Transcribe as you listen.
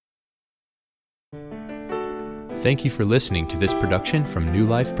Thank you for listening to this production from New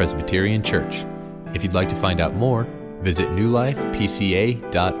Life Presbyterian Church. If you'd like to find out more, visit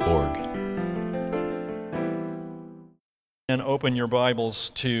newlifepca.org. And open your Bibles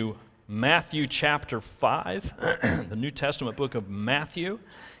to Matthew chapter 5, the New Testament book of Matthew.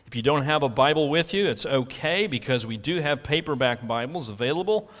 If you don't have a Bible with you, it's okay because we do have paperback Bibles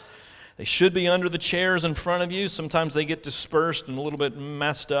available. They should be under the chairs in front of you. Sometimes they get dispersed and a little bit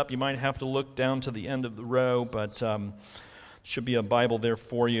messed up. You might have to look down to the end of the row, but should be a Bible there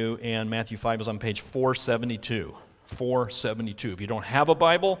for you. And Matthew 5 is on page 472. 472. If you don't have a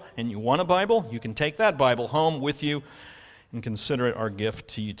Bible and you want a Bible, you can take that Bible home with you and consider it our gift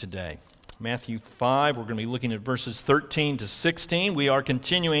to you today. Matthew 5, we're going to be looking at verses 13 to 16. We are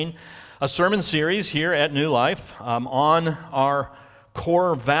continuing a sermon series here at New Life on our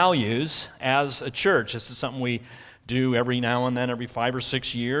core values as a church. This is something we do every now and then, every 5 or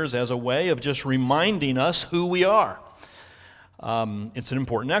 6 years, as a way of just reminding us who we are. It's an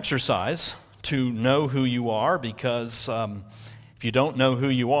important exercise to know who you are because if you don't know who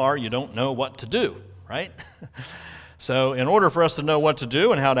you are, you don't know what to do, right? So in order for us to know what to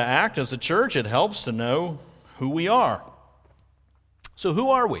do and how to act as a church, it helps to know who we are. So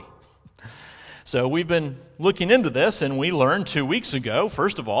who are we? So we've been looking into this, and we learned 2 weeks ago,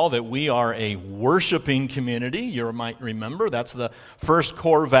 first of all, that we are a worshiping community. You might remember that's the first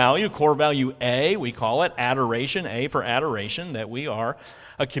core value A, we call it adoration, A for adoration, that we are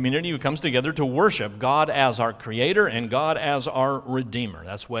a community who comes together to worship God as our Creator and God as our Redeemer.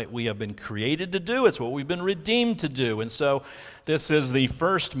 That's what we have been created to do. It's what we've been redeemed to do. And so this is the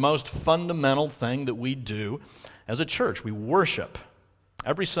first, most fundamental thing that we do as a church. We worship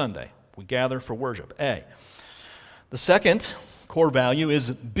every Sunday. We gather for worship, A. The second core value is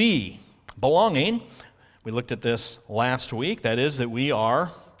B, belonging. We looked at this last week. That is that we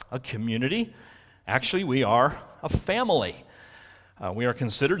are a community. Actually, we are a family. We are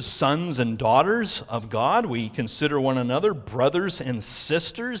considered sons and daughters of God. We consider one another brothers and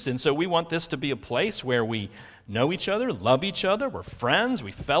sisters. And so we want this to be a place where we know each other, love each other. We're friends.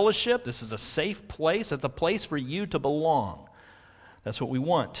 We fellowship. This is a safe place. It's a place for you to belong. That's what we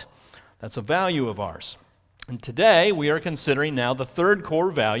want. That's a value of ours. And today we are considering now the third core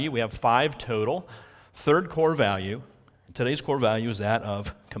value. We have 5 total. Third core value. Today's core value is that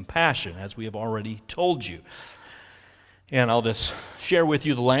of compassion, as we have already told you. And I'll just share with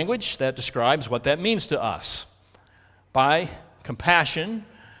you the language that describes what that means to us. By compassion,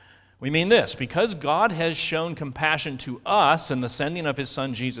 we mean this: because God has shown compassion to us in the sending of His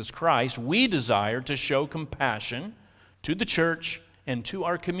Son Jesus Christ, we desire to show compassion to the church and to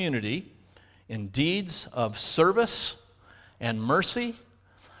our community in deeds of service and mercy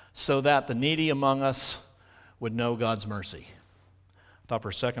so that the needy among us would know God's mercy. I thought for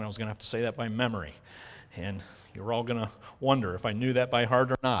a second I was going to have to say that by memory, and you're all going to wonder if I knew that by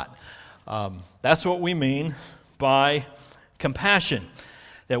heart or not. That's what we mean by compassion,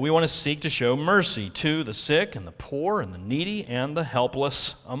 that we want to seek to show mercy to the sick and the poor and the needy and the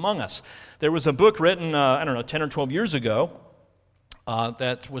helpless among us. There was a book written, 10 or 12 years ago,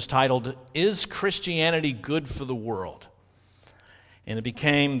 that was titled, "Is Christianity Good for the World?" And it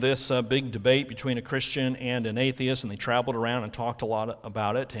became this big debate between a Christian and an atheist, and they traveled around and talked a lot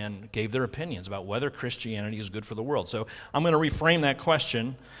about it and gave their opinions about whether Christianity is good for the world. So I'm going to reframe that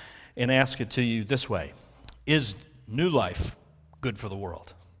question and ask it to you this way: is New Life good for the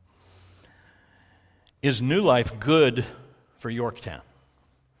world? Is New Life good for Yorktown?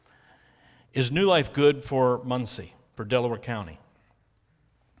 Is New Life good for Muncie, for Delaware County?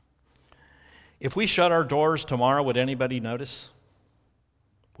 If we shut our doors tomorrow, would anybody notice?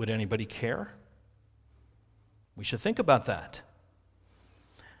 Would anybody care? We should think about that.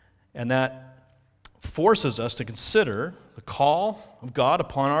 And that forces us to consider the call of God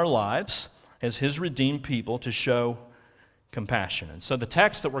upon our lives as His redeemed people to show compassion. And so the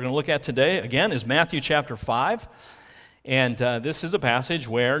text that we're going to look at today, again, is Matthew chapter 5. And this is a passage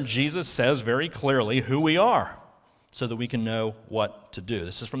where Jesus says very clearly who we are, so that we can know what to do.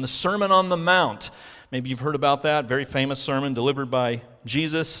 This is from the Sermon on the Mount. Maybe you've heard about that, very famous sermon delivered by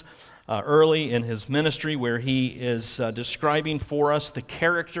Jesus early in His ministry, where He is describing for us the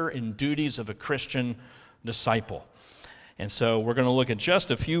character and duties of a Christian disciple. And so we're going to look at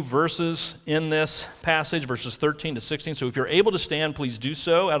just a few verses in this passage, verses 13 to 16. So if you're able to stand, please do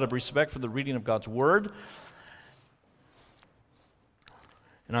so out of respect for the reading of God's Word.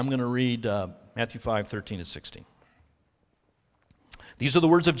 And I'm going to read Matthew 5, 13 to 16. These are the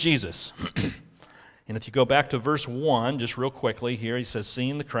words of Jesus. And if you go back to verse 1, just real quickly here, he says,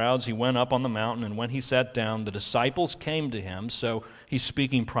 seeing the crowds, he went up on the mountain, and when he sat down, the disciples came to him. So he's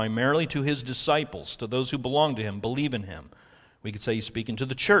speaking primarily to his disciples, to those who belong to him, believe in him. We could say he's speaking to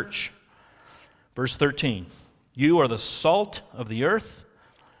the church. Verse 13, you are the salt of the earth,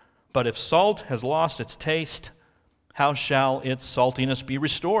 but if salt has lost its taste, how shall its saltiness be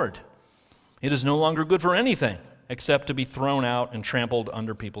restored? It is no longer good for anything except to be thrown out and trampled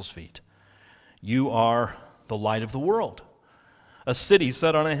under people's feet. You are the light of the world. A city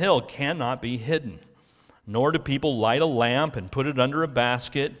set on a hill cannot be hidden, nor do people light a lamp and put it under a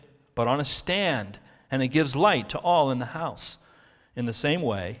basket, but on a stand, and it gives light to all in the house. In the same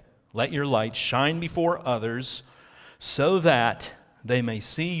way, let your light shine before others, so that they may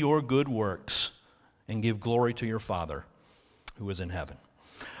see your good works and give glory to your Father who is in heaven.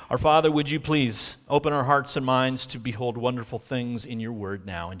 Our Father, would you please open our hearts and minds to behold wonderful things in your word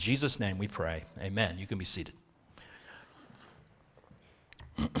now. In Jesus' name we pray. Amen. You can be seated.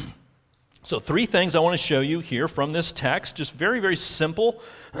 So 3 things I want to show you here from this text, just very, very simple,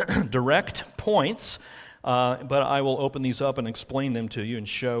 direct points, but I will open these up and explain them to you and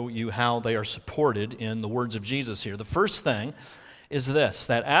show you how they are supported in the words of Jesus here. The first thing is this,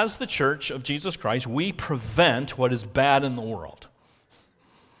 that as the church of Jesus Christ, we prevent what is bad in the world.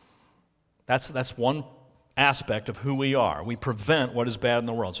 That's one aspect of who we are. We prevent what is bad in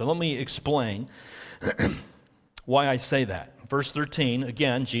the world. So let me explain why I say that. Verse 13,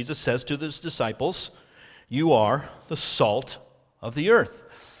 again, Jesus says to his disciples, you are the salt of the earth.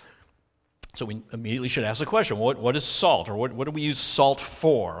 So we immediately should ask the question, what is salt? Or what do we use salt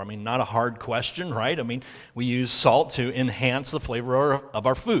for? I mean, not a hard question, right? I mean, we use salt to enhance the flavor of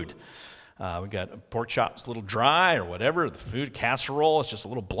our food. We got pork chops a little dry or whatever, the food casserole is just a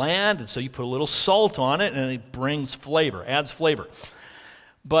little bland, and so you put a little salt on it and it brings flavor, adds flavor.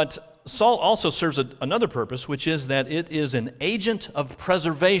 But salt also serves another purpose, which is that it is an agent of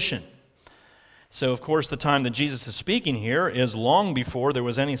preservation. So, of course, the time that Jesus is speaking here is long before there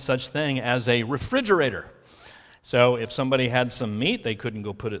was any such thing as a refrigerator. So if somebody had some meat, they couldn't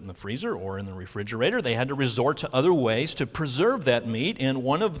go put it in the freezer or in the refrigerator. They had to resort to other ways to preserve that meat, and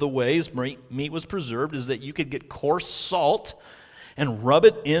one of the ways meat was preserved is that you could get coarse salt and rub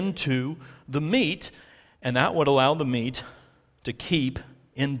it into the meat, and that would allow the meat to keep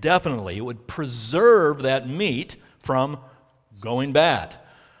indefinitely. It would preserve that meat from going bad,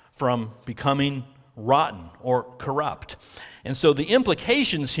 from becoming rotten or corrupt. And so the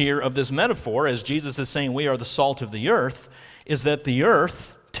implications here of this metaphor, as Jesus is saying we are the salt of the earth, is that the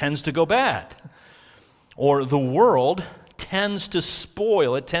earth tends to go bad, or the world tends to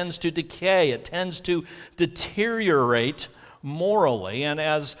spoil, it tends to decay, it tends to deteriorate morally. And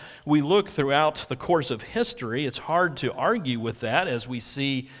as we look throughout the course of history, it's hard to argue with that as we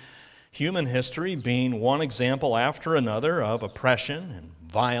see human history being one example after another of oppression and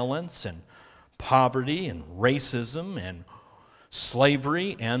violence and poverty and racism and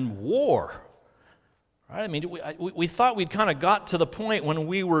slavery and war. Right? I mean, we thought we'd kind of got to the point when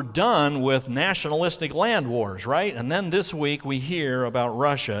we were done with nationalistic land wars, right? And then this week we hear about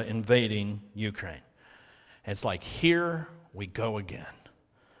Russia invading Ukraine. It's like, here we go again.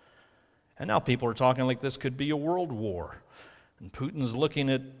 And now people are talking like this could be a world war. And Putin's looking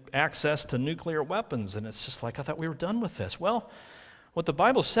at access to nuclear weapons, and it's just like, I thought we were done with this. Well, what the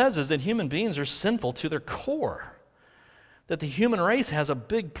Bible says is that human beings are sinful to their core. That the human race has a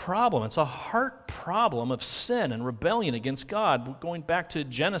big problem. It's a heart problem of sin and rebellion against God. Going back to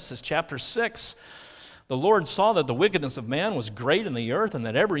Genesis chapter 6, the Lord saw that the wickedness of man was great in the earth, and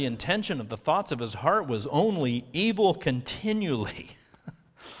that every intention of the thoughts of his heart was only evil continually.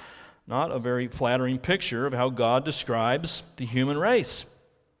 Not a very flattering picture of how God describes the human race.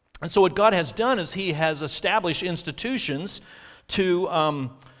 And so what God has done is he has established institutions to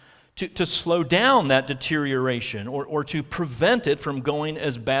slow down that deterioration or to prevent it from going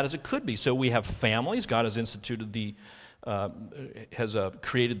as bad as it could be. So we have families. God has instituted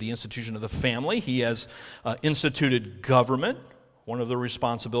created the institution of the family. He has instituted government. One of the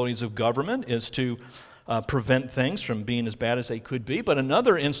responsibilities of government is to prevent things from being as bad as they could be. But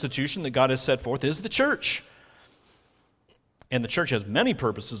another institution that God has set forth is the church. And the church has many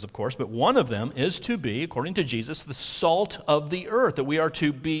purposes, of course, but one of them is to be, according to Jesus, the salt of the earth, that we are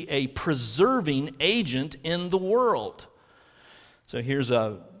to be a preserving agent in the world. So here's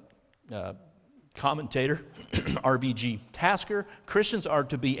a commentator, R.V.G. Tasker. Christians are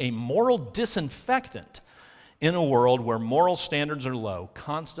to be a moral disinfectant in a world where moral standards are low,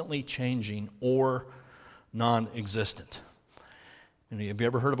 constantly changing, or non-existent. Have you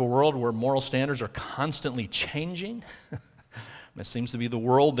ever heard of a world where moral standards are constantly changing? It seems to be the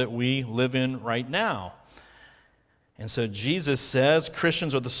world that we live in right now. And so Jesus says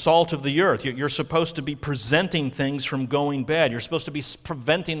Christians are the salt of the earth. You're supposed to be presenting things from going bad. You're supposed to be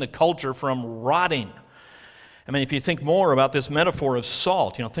preventing the culture from rotting. I mean, if you think more about this metaphor of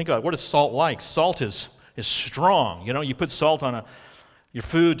salt, think about it. What is salt like? Salt is strong. You put salt on your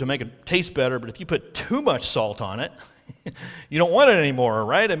food to make it taste better, but if you put too much salt on it, you don't want it anymore,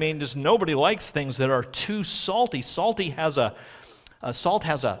 right? I mean, just nobody likes things that are too salty. Salt has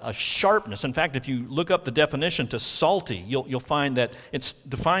a sharpness. In fact, if you look up the definition to salty, you'll find that it's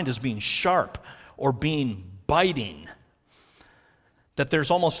defined as being sharp or being biting. That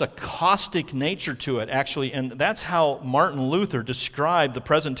there's almost a caustic nature to it, actually, and that's how Martin Luther described the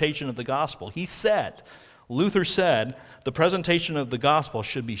presentation of the gospel. Luther said, the presentation of the gospel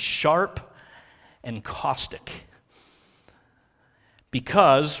should be sharp and caustic.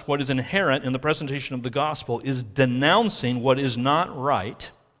 Because what is inherent in the presentation of the gospel is denouncing what is not right.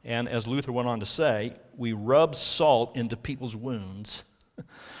 And as Luther went on to say, we rub salt into people's wounds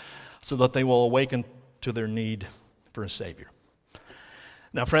so that they will awaken to their need for a Savior.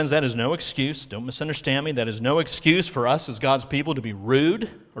 Now, friends, that is no excuse. Don't misunderstand me. That is no excuse for us as God's people to be rude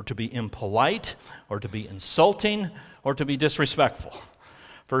or to be impolite or to be insulting or to be disrespectful.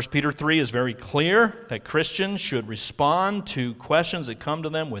 1 Peter 3 is very clear that Christians should respond to questions that come to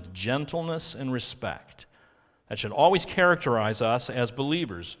them with gentleness and respect. That should always characterize us as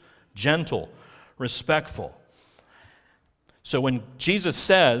believers, gentle, respectful. So when Jesus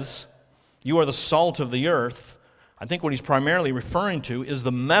says, you are the salt of the earth, I think what he's primarily referring to is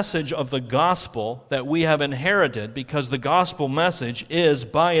the message of the gospel that we have inherited, because the gospel message is,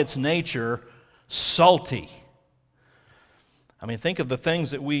 by its nature, salty. I mean, think of the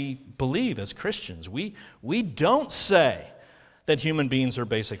things that we believe as Christians. We don't say that human beings are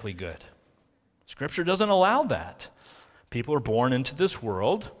basically good. Scripture doesn't allow that. People are born into this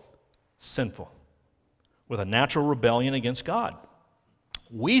world sinful, with a natural rebellion against God.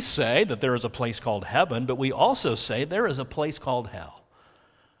 We say that there is a place called heaven, but we also say there is a place called hell.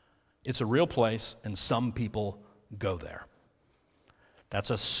 It's a real place, and some people go there. That's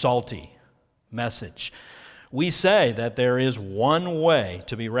a salty message. We say that there is one way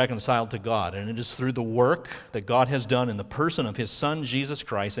to be reconciled to God, and it is through the work that God has done in the person of His Son, Jesus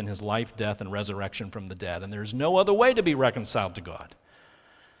Christ, and His life, death, and resurrection from the dead. And there's no other way to be reconciled to God.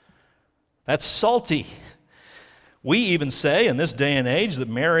 That's salty. We even say in this day and age that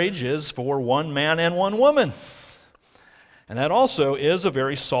marriage is for one man and one woman. And that also is a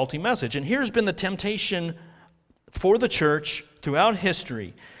very salty message. And here's been the temptation for the church throughout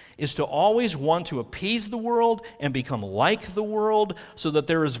history, is to always want to appease the world and become like the world so that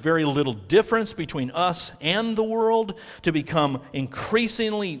there is very little difference between us and the world, to become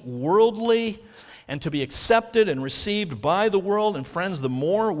increasingly worldly and to be accepted and received by the world. And friends, the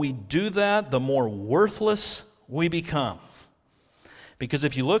more we do that, the more worthless we become. Because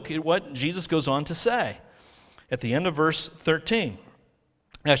if you look at what Jesus goes on to say at the end of verse 13,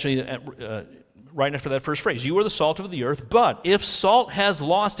 actually right after that first phrase, you are the salt of the earth, but if salt has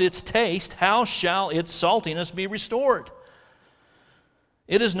lost its taste, how shall its saltiness be restored?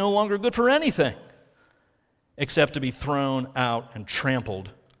 It is no longer good for anything except to be thrown out and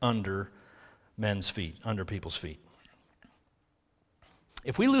trampled under men's feet, under people's feet.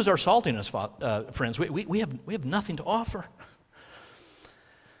 If we lose our saltiness, friends, we have nothing to offer.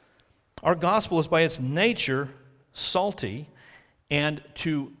 Our gospel is by its nature salty, and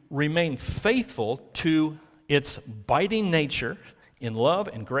to remain faithful to its biting nature in love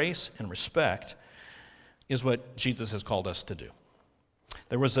and grace and respect is what Jesus has called us to do.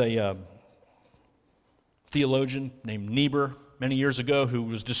 There was a theologian named Niebuhr many years ago who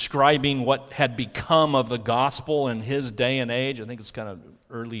was describing what had become of the gospel in his day and age. I think it's kind of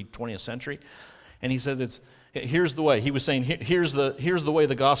early 20th century. And he says here's the way. He was saying, here's the way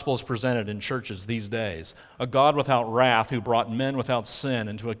the gospel is presented in churches these days. A God without wrath who brought men without sin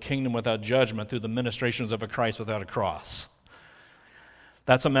into a kingdom without judgment through the ministrations of a Christ without a cross.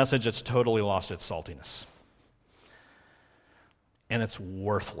 That's a message that's totally lost its saltiness. And it's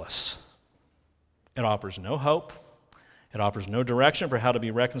worthless. It offers no hope. It offers no direction for how to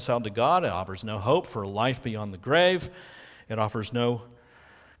be reconciled to God. It offers no hope for life beyond the grave. It offers no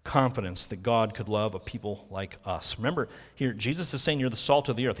confidence that God could love a people like us. Remember, here, Jesus is saying you're the salt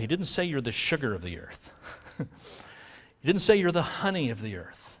of the earth. He didn't say you're the sugar of the earth. He didn't say you're the honey of the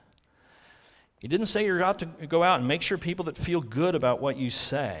earth. He didn't say you're out to go out and make sure people that feel good about what you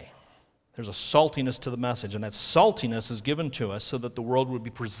say. There's a saltiness to the message, and that saltiness is given to us so that the world would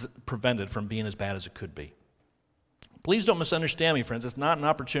be prevented from being as bad as it could be. Please don't misunderstand me, friends. It's not an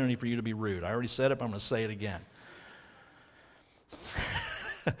opportunity for you to be rude. I already said it, but I'm going to say it again.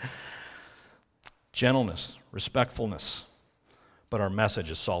 Gentleness, respectfulness, but our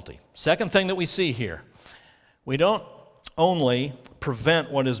message is salty. Second thing that we see here, we don't only prevent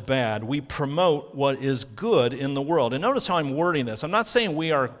what is bad, we promote what is good in the world. And notice how I'm wording this. I'm not saying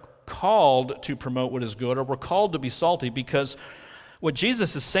we are called to promote what is good or we're called to be salty, because what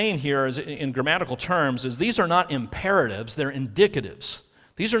Jesus is saying here is, in grammatical terms, is these are not imperatives, they're indicatives.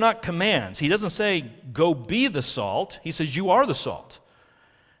 These are not commands. He doesn't say, go be the salt. He says, you are the salt.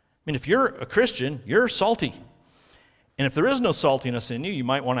 I mean, if you're a Christian, you're salty. And if there is no saltiness in you, you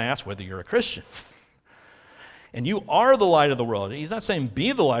might want to ask whether you're a Christian. And you are the light of the world. He's not saying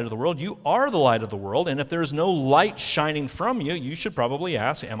be the light of the world. You are the light of the world. And if there is no light shining from you, you should probably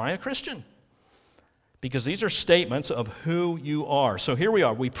ask, am I a Christian? Because these are statements of who you are. So here we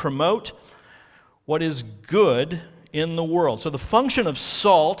are. We promote what is good in the world. So the function of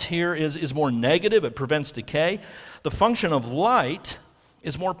salt here is more negative. It prevents decay. The function of light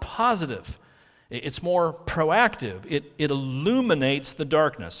is more positive. It's more proactive. It illuminates the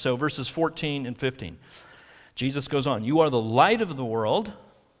darkness. So verses 14 and 15. Jesus goes on, you are the light of the world.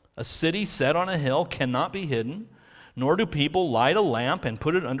 A city set on a hill cannot be hidden, nor do people light a lamp and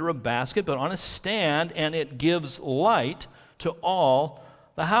put it under a basket, but on a stand, and it gives light to all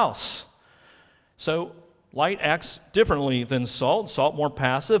the house. So light acts differently than salt. Salt more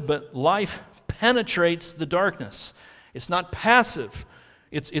passive, but light penetrates the darkness. It's not passive.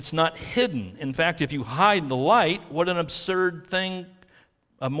 It's not hidden. In fact, if you hide the light, what an absurd thing,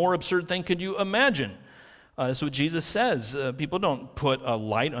 a more absurd thing could you imagine? That's what Jesus says. People don't put a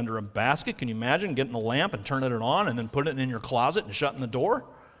light under a basket. Can you imagine getting a lamp and turning it on and then putting it in your closet and shutting the door?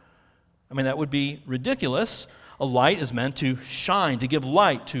 I mean, that would be ridiculous. A light is meant to shine, to give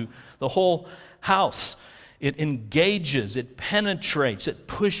light to the whole house. It engages, it penetrates, it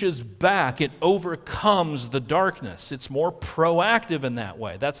pushes back, it overcomes the darkness. It's more proactive in that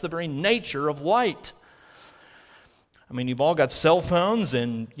way. That's the very nature of light. I mean, you've all got cell phones,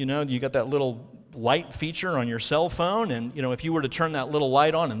 and you got that little light feature on your cell phone, and if you were to turn that little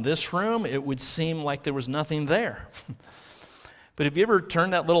light on in this room, it would seem like there was nothing there. But have you ever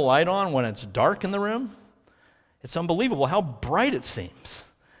turned that little light on when it's dark in the room? It's unbelievable how bright it seems.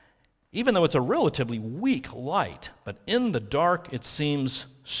 Even though it's a relatively weak light, but in the dark it seems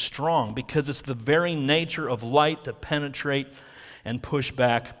strong, because it's the very nature of light to penetrate and push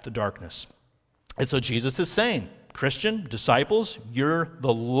back the darkness. And so Jesus is saying, Christian, disciples, you're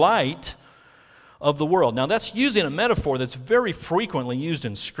the light of the world. Now that's using a metaphor that's very frequently used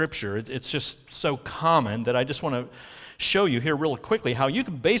in Scripture. It's just so common that I just want to show you here real quickly how you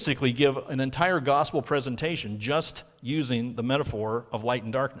can basically give an entire gospel presentation just using the metaphor of light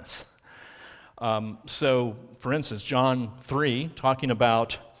and darkness. So, for instance, John 3, talking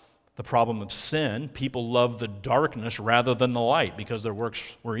about the problem of sin, people love the darkness rather than the light because their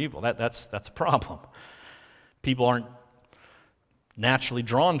works were evil. That's a problem. People aren't naturally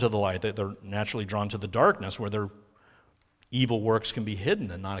drawn to the light. They're naturally drawn to the darkness where their evil works can be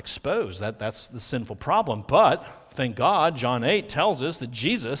hidden and not exposed. That's the sinful problem. But, thank God, John 8 tells us that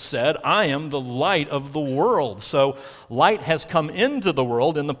Jesus said, I am the light of the world. So light has come into the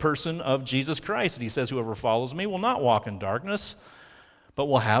world in the person of Jesus Christ. And he says, whoever follows me will not walk in darkness, but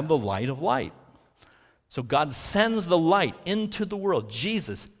will have the light of light. So God sends the light into the world.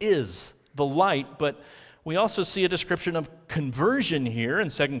 Jesus is the light, but we also see a description of conversion here in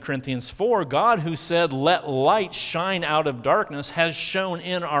 2 Corinthians 4. God, who said, let light shine out of darkness, has shone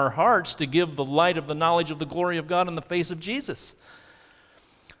in our hearts to give the light of the knowledge of the glory of God in the face of Jesus.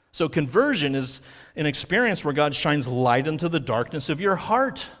 So conversion is an experience where God shines light into the darkness of your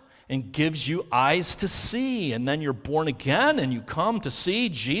heart and gives you eyes to see. And then you're born again and you come to see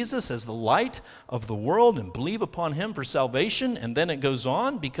Jesus as the light of the world and believe upon him for salvation. And then it goes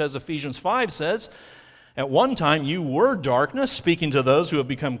on, because Ephesians 5 says, at one time you were darkness, speaking to those who have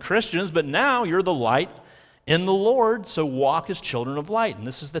become Christians, but now you're the light in the Lord, so walk as children of light. And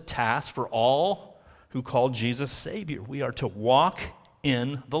this is the task for all who call Jesus Savior. We are to walk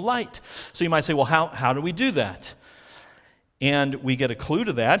in the light. So you might say, well, how do we do that? And we get a clue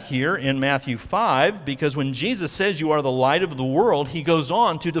to that here in Matthew 5, because when Jesus says you are the light of the world, he goes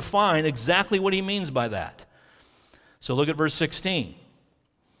on to define exactly what he means by that. So look at verse 16.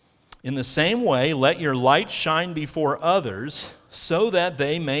 In the same way, let your light shine before others so that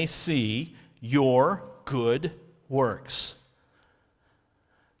they may see your good works.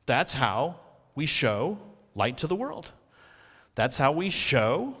 That's how we show light to the world. That's how we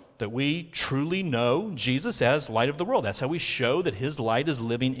show that we truly know Jesus as light of the world. That's how we show that his light is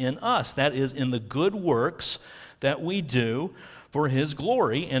living in us. That is in the good works that we do for his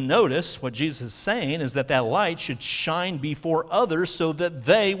glory. And notice what Jesus is saying is that that light should shine before others so that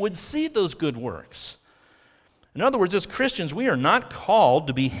they would see those good works. In other words, as Christians, we are not called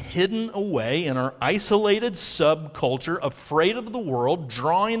to be hidden away in our isolated subculture, afraid of the world,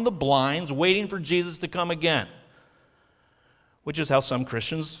 drawing the blinds, waiting for Jesus to come again, which is how some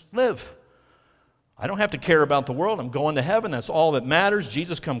Christians live. I don't have to care about the world. I'm going to heaven. That's all that matters.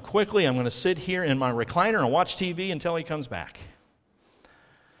 Jesus, come quickly. I'm going to sit here in my recliner and watch TV until he comes back.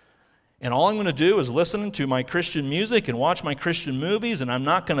 And all I'm going to do is listen to my Christian music and watch my Christian movies, and I'm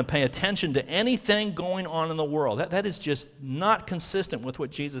not going to pay attention to anything going on in the world. That is just not consistent with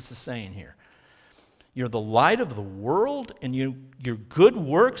what Jesus is saying here. You're the light of the world, and your good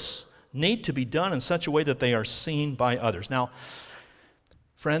works need to be done in such a way that they are seen by others. Now,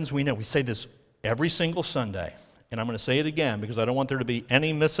 friends, we know, we say this every single Sunday, and I'm going to say it again because I don't want there to be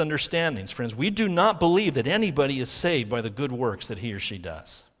any misunderstandings. Friends, we do not believe that anybody is saved by the good works that he or she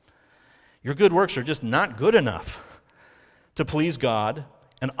does. Your good works are just not good enough to please God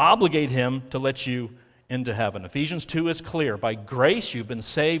and obligate him to let you into heaven. Ephesians 2 is clear. By grace you've been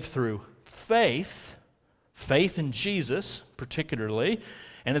saved through faith in Jesus particularly,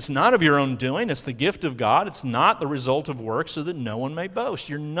 and it's not of your own doing, it's the gift of God. It's not the result of works so that no one may boast.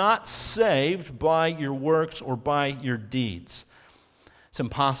 You're not saved by your works or by your deeds. It's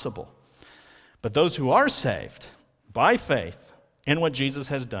impossible. But those who are saved by faith in what Jesus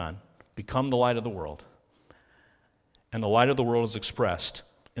has done become the light of the world. And the light of the world is expressed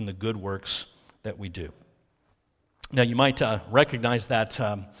in the good works that we do. Now, you might recognize that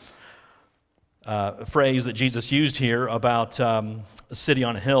phrase that Jesus used here about a city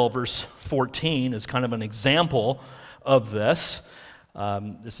on a hill. Verse 14 is kind of an example of this.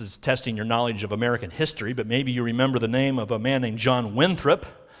 This is testing your knowledge of American history, but maybe you remember the name of a man named John Winthrop,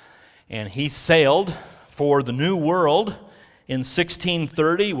 and he sailed for the New World in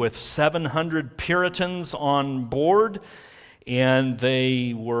 1630 with 700 Puritans on board, and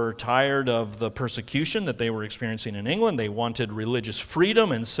they were tired of the persecution that they were experiencing in England. They wanted religious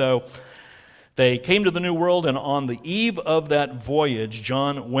freedom, and so they came to the New World, and on the eve of that voyage,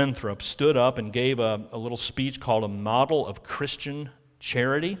 John Winthrop stood up and gave a little speech called A Model of Christian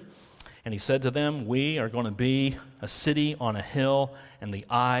Charity, and he said to them, "We are going to be a city on a hill, and the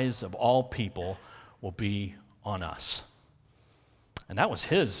eyes of all people will be on us." And that was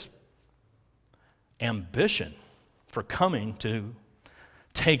his ambition for coming to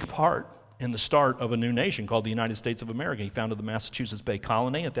take part in the start of a new nation called the United States of America. He founded the Massachusetts Bay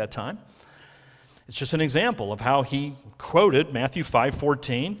Colony at that time. It's just an example of how he quoted Matthew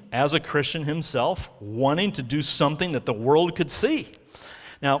 5:14 as a Christian himself, wanting to do something that the world could see.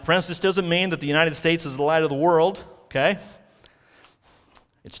 Now, friends, this doesn't mean that the United States is the light of the world, okay?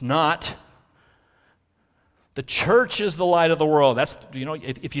 It's not. The church is the light of the world. That's,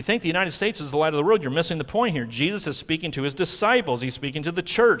 if you think the United States is the light of the world, you're missing the point here. Jesus is speaking to his disciples. He's speaking to the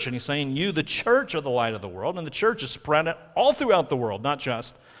church, and he's saying, you, the church, are the light of the world, and the church is spread all throughout the world, not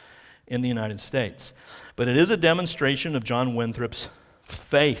just in the United States. But it is a demonstration of John Winthrop's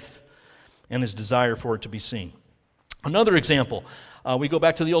faith and his desire for it to be seen. Another example, we go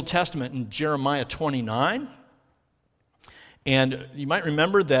back to the Old Testament in Jeremiah 29. And you might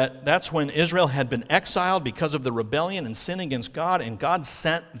remember that that's when Israel had been exiled because of the rebellion and sin against God, and God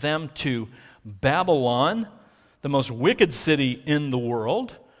sent them to Babylon, the most wicked city in the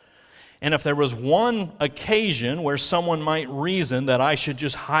world. And if there was one occasion where someone might reason that I should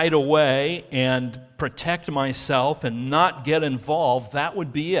just hide away and protect myself and not get involved, that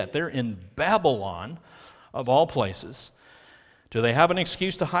would be it. They're in Babylon, of all places. Do they have an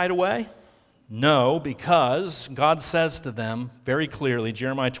excuse to hide away? No, because God says to them very clearly,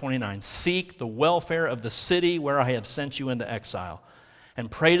 Jeremiah 29, "Seek the welfare of the city where I have sent you into exile, and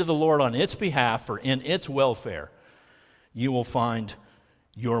pray to the Lord on its behalf, for in its welfare you will find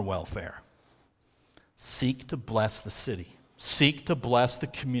your welfare." Seek to bless the city. Seek to bless the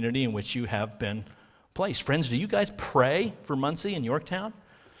community in which you have been placed. Friends, do you guys pray for Muncie and Yorktown?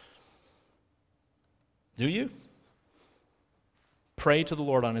 Do you? Pray to the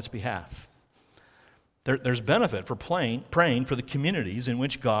Lord on its behalf. There's benefit for praying for the communities in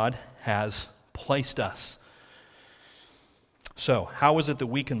which God has placed us. So, how is it that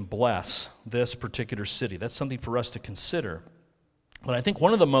we can bless this particular city? That's something for us to consider. But I think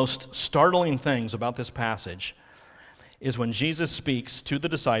one of the most startling things about this passage is when Jesus speaks to the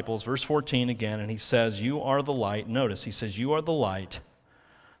disciples, verse 14 again, and he says, "You are the light." Notice, he says, "You are the light,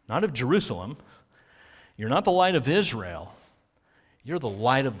 not of Jerusalem. You're not the light of Israel. You're the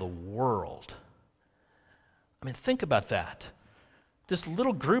light of the world. I mean, think about that. This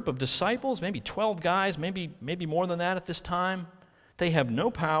little group of disciples, maybe 12 guys, maybe more than that at this time, they have no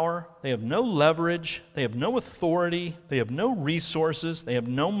power, they have no leverage, they have no authority, they have no resources, they have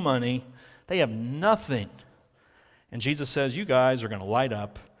no money, they have nothing. And Jesus says, you guys are going to light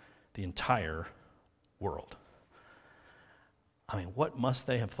up the entire world. I mean, what must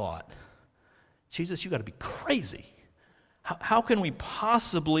they have thought? Jesus, you got to be crazy. How can we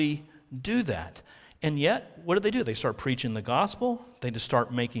possibly do that? And yet, what do? They start preaching the gospel. They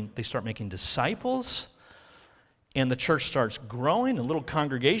start making disciples. And the church starts growing, and little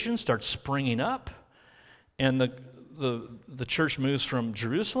congregations start springing up. And the church moves from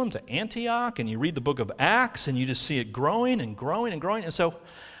Jerusalem to Antioch, and you read the book of Acts, and you just see it growing and growing and growing. And so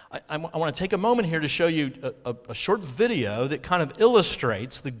I want to take a moment here to show you a short video that kind of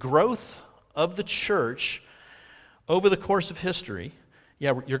illustrates the growth of the church over the course of history.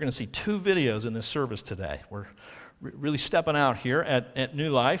 Yeah, you're going to see 2 videos in this service today. We're really stepping out here at New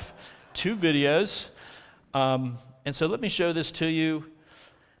Life. 2 videos. And so let me show this to you.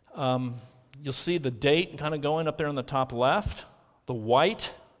 You'll see the date kind of going up there on the top left. The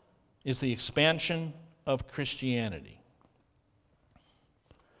white is the expansion of Christianity.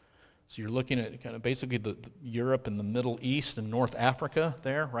 So you're looking at kind of basically the Europe and the Middle East and North Africa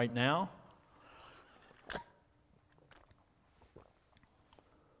there right now.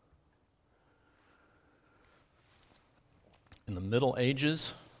 In the Middle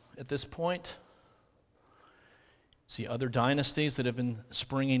Ages at this point, see other dynasties that have been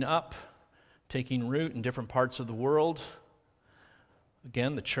springing up, taking root in different parts of the world.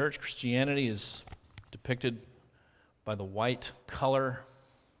 Again, the church, Christianity, is depicted by the white color.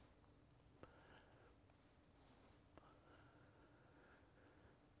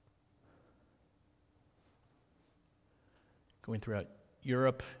 Going throughout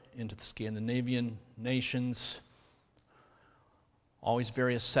Europe into the Scandinavian nations. Always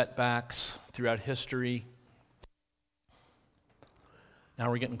various setbacks throughout history.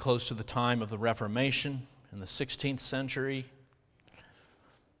 Now we're getting close to the time of the Reformation in the 16th century.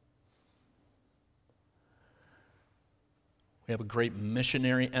 We have a great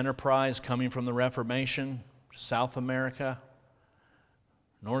missionary enterprise coming from the Reformation, South America,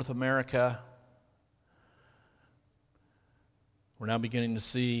 North America. We're now beginning to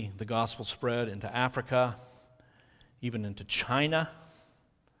see the gospel spread into Africa, even into China,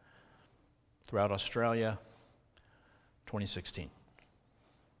 throughout Australia, 2016.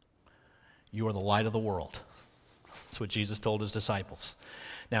 You are the light of the world. That's what Jesus told his disciples.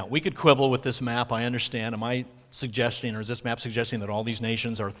 Now, we could quibble with this map, I understand. Am I suggesting, or is this map suggesting that all these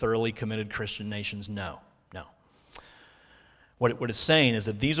nations are thoroughly committed Christian nations? No. What it's saying is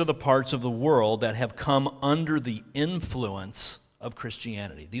that these are the parts of the world that have come under the influence of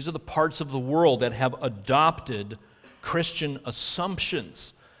Christianity. These are the parts of the world that have adopted Christian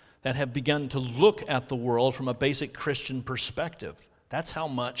assumptions, that have begun to look at the world from a basic Christian perspective. That's how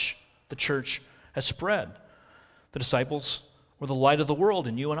much the church has spread. The disciples were the light of the world,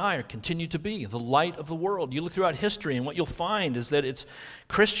 and you and I continue to be the light of the world. You look throughout history, and what you'll find is that it's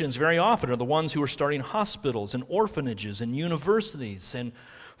Christians very often are the ones who are starting hospitals and orphanages and universities and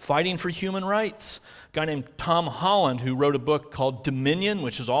fighting for human rights. A guy named Tom Holland, who wrote a book called Dominion,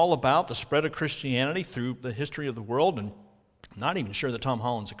 which is all about the spread of Christianity through the history of the world, and I'm not even sure that Tom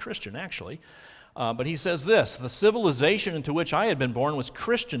Holland's a Christian, actually. But he says this: the civilization into which I had been born was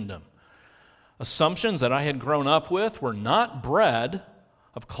Christendom. Assumptions that I had grown up with were not bred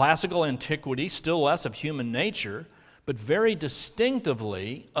of classical antiquity, still less of human nature, but very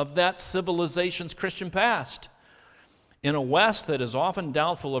distinctively of that civilization's Christian past. In a West that is often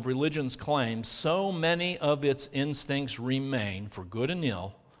doubtful of religion's claims, so many of its instincts remain, for good and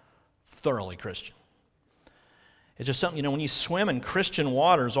ill, thoroughly Christian. It's just something, when you swim in Christian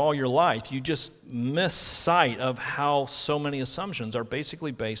waters all your life, you just miss sight of how so many assumptions are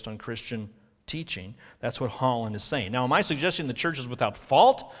basically based on Christian teaching. That's what Holland is saying. Now, am I suggesting the church is without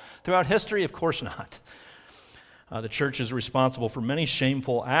fault throughout history? Of course not. The church is responsible for many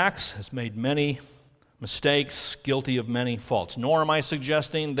shameful acts, has made many mistakes, guilty of many faults. Nor am I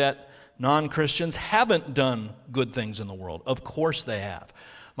suggesting that non-Christians haven't done good things in the world. Of course they have.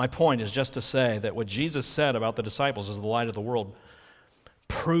 My point is just to say that what Jesus said about the disciples as the light of the world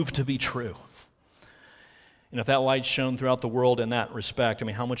proved to be true. And if that light shone throughout the world in that respect,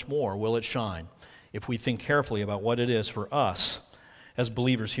 how much more will it shine if we think carefully about what it is for us as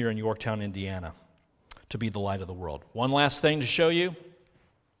believers here in Yorktown, Indiana, to be the light of the world. One last thing to show you.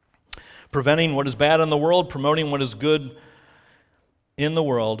 Preventing what is bad in the world, promoting what is good in the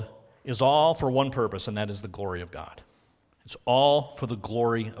world, is all for one purpose, and that is the glory of God. It's all for the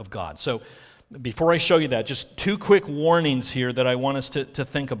glory of God. So before I show you that, just two quick warnings here that I want us to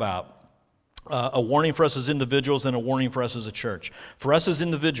think about. A warning for us as individuals and a warning for us as a church. For us as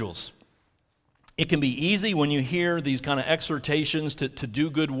individuals, it can be easy when you hear these kind of exhortations to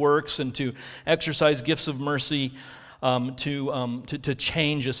do good works and to exercise gifts of mercy, to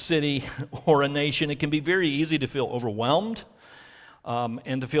change a city or a nation. It can be very easy to feel overwhelmed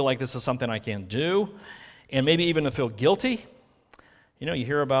and to feel like this is something I can't do, and maybe even to feel guilty. You know, you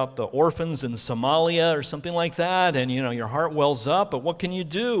hear about the orphans in Somalia or something like that, and, you know, your heart wells up, but what can you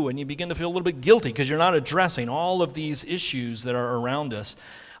do? And you begin to feel a little bit guilty because you're not addressing all of these issues that are around us.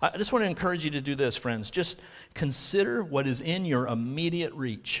 I just want to encourage you to do this, friends. Just consider what is in your immediate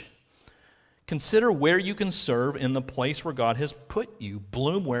reach. Consider where you can serve in the place where God has put you.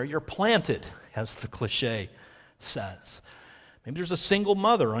 Bloom where you're planted, as the cliche says. Maybe there's a single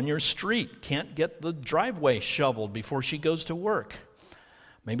mother on your street, can't get the driveway shoveled before she goes to work.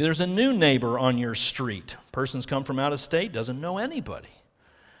 Maybe there's a new neighbor on your street. Person's come from out of state, doesn't know anybody.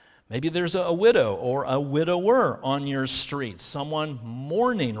 Maybe there's a widow or a widower on your street. Someone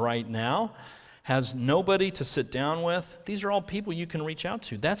mourning right now, has nobody to sit down with. These are all people you can reach out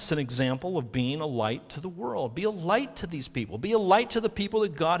to. That's an example of being a light to the world. Be a light to these people. Be a light to the people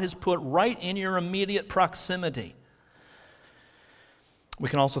that God has put right in your immediate proximity. We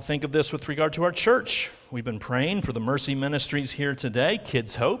can also think of this with regard to our church. We've been praying for the mercy ministries here today.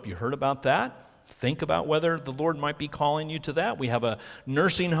 Kids Hope, you heard about that. Think about whether the Lord might be calling you to that. We have a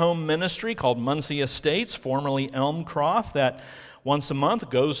nursing home ministry called Muncie Estates, formerly Elmcroft, that once a month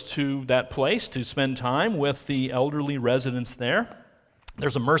goes to that place to spend time with the elderly residents there.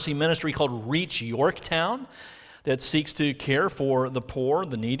 There's a mercy ministry called Reach Yorktown that seeks to care for the poor,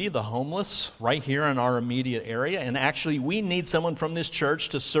 the needy, the homeless, right here in our immediate area. And actually, we need someone from this church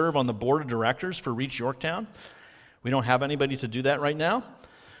to serve on the board of directors for Reach Yorktown. We don't have anybody to do that right now,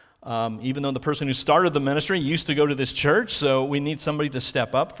 even though the person who started the ministry used to go to this church, so we need somebody to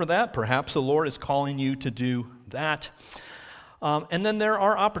step up for that. Perhaps the Lord is calling you to do that. And then there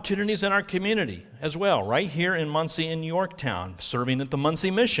are opportunities in our community as well, right here in Muncie and Yorktown. Serving at the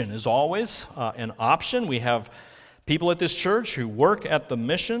Muncie Mission is always an option. We have people at this church who work at the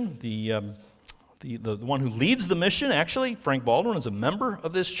mission. The one who leads the mission, actually, Frank Baldwin, is a member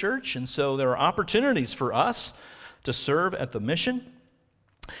of this church, and so there are opportunities for us to serve at the mission.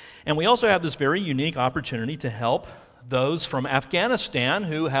 And we also have this very unique opportunity to help those from Afghanistan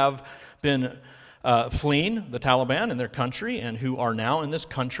who have been fleeing the Taliban in their country and who are now in this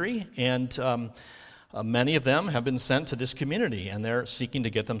country, and many of them have been sent to this community, and they're seeking to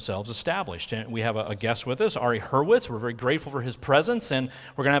get themselves established. And we have a guest with us, Ari Hurwitz. We're very grateful for his presence, and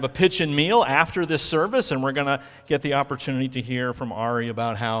we're going to have a pitch and meal after this service, and we're going to get the opportunity to hear from Ari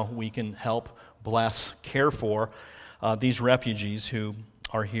about how we can help, bless, care for these refugees who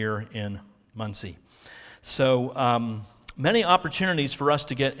are here in Muncie. So many opportunities for us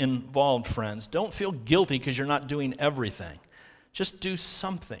to get involved, friends. Don't feel guilty because you're not doing everything. Just do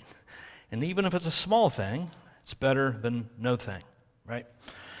something. And even if it's a small thing, it's better than no thing, right?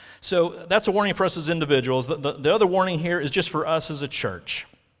 So that's a warning for us as individuals. The other warning here is just for us as a church.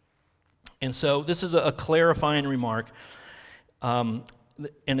 And so this is a clarifying remark, and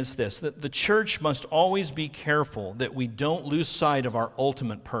it's this, that the church must always be careful that we don't lose sight of our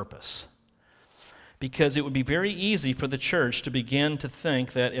ultimate purpose. Because it would be very easy for the church to begin to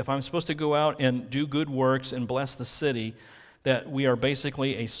think that if I'm supposed to go out and do good works and bless the city, that we are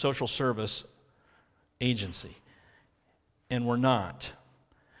basically a social service agency. And we're not.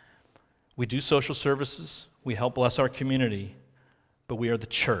 We do social services, we help bless our community, but we are the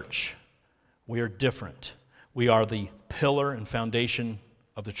church. We are different. We are the pillar and foundation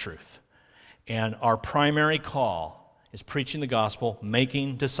of the truth. And our primary call is preaching the gospel,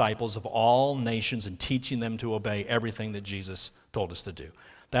 making disciples of all nations, and teaching them to obey everything that Jesus told us to do.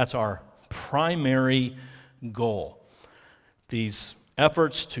 That's our primary goal. These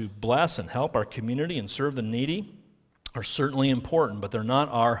efforts to bless and help our community and serve the needy are certainly important, but they're not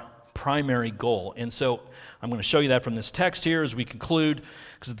our primary goal. And so I'm going to show you that from this text here as we conclude,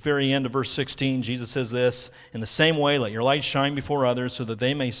 because at the very end of verse 16, Jesus says this, "In the same way, let your light shine before others so that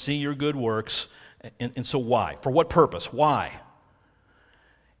they may see your good works." And so why? For what purpose? Why?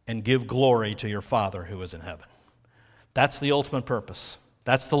 "And give glory to your Father who is in heaven." That's the ultimate purpose.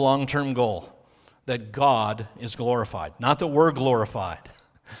 That's the long-term goal, that God is glorified, not that we're glorified.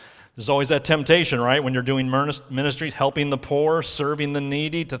 There's always that temptation, right, when you're doing ministries, helping the poor, serving the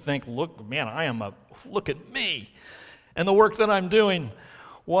needy, to think, look, man, look at me and the work that I'm doing.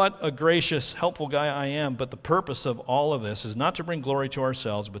 What a gracious, helpful guy I am. But the purpose of all of this is not to bring glory to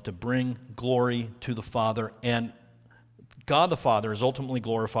ourselves, but to bring glory to the Father. And God the Father is ultimately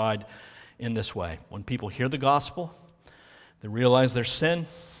glorified in this way. When people hear the gospel, they realize their sin,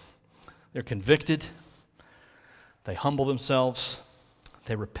 they're convicted, they humble themselves,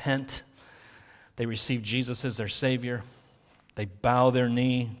 they repent, they receive Jesus as their Savior, they bow their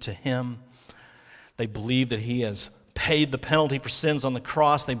knee to Him, they believe that He has paid the penalty for sins on the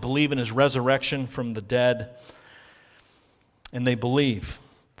cross, they believe in His resurrection from the dead, and they believe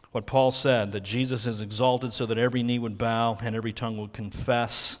what Paul said, that Jesus is exalted so that every knee would bow and every tongue would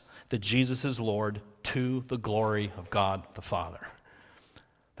confess that Jesus is Lord, to the glory of God the Father.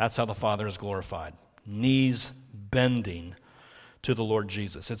 That's how the Father is glorified. Knees bending to the Lord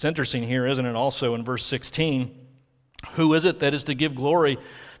Jesus. It's interesting here, isn't it, also in verse 16, who is it that is to give glory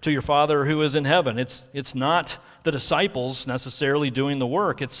to your Father who is in heaven? It's not the disciples necessarily doing the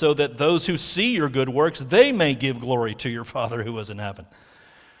work. It's so that those who see your good works, they may give glory to your Father who is in heaven.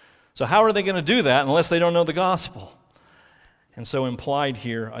 So how are they going to do that unless they don't know the gospel? And so implied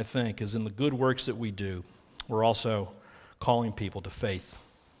here, I think, is in the good works that we do, we're also calling people to faith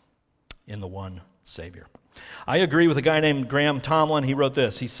in the one Savior. I agree with a guy named Graham Tomlin. He wrote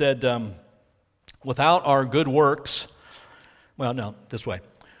this. He said, without our good works,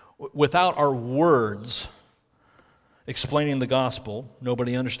 without our words explaining the gospel,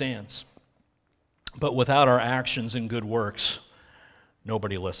 nobody understands. But without our actions and good works,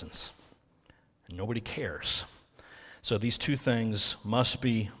 nobody listens. And nobody cares. So these two things must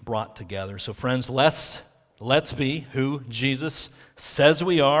be brought together. So friends, let's be who Jesus says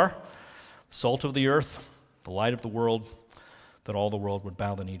we are, salt of the earth, the light of the world, that all the world would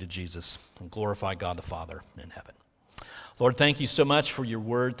bow the knee to Jesus and glorify God the Father in heaven. Lord, thank you so much for your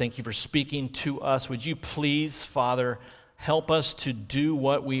word. Thank you for speaking to us. Would you please, Father, help us to do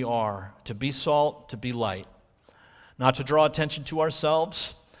what we are, to be salt, to be light, not to draw attention to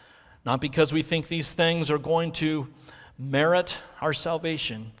ourselves, not because we think these things are going to merit our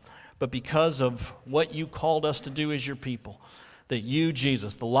salvation, but because of what you called us to do as your people, that you,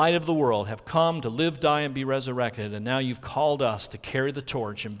 Jesus, the light of the world, have come to live, die, and be resurrected, and now you've called us to carry the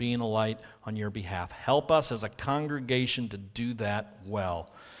torch and being a light on your behalf. Help us as a congregation to do that well.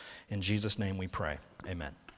 In Jesus' name we pray. Amen.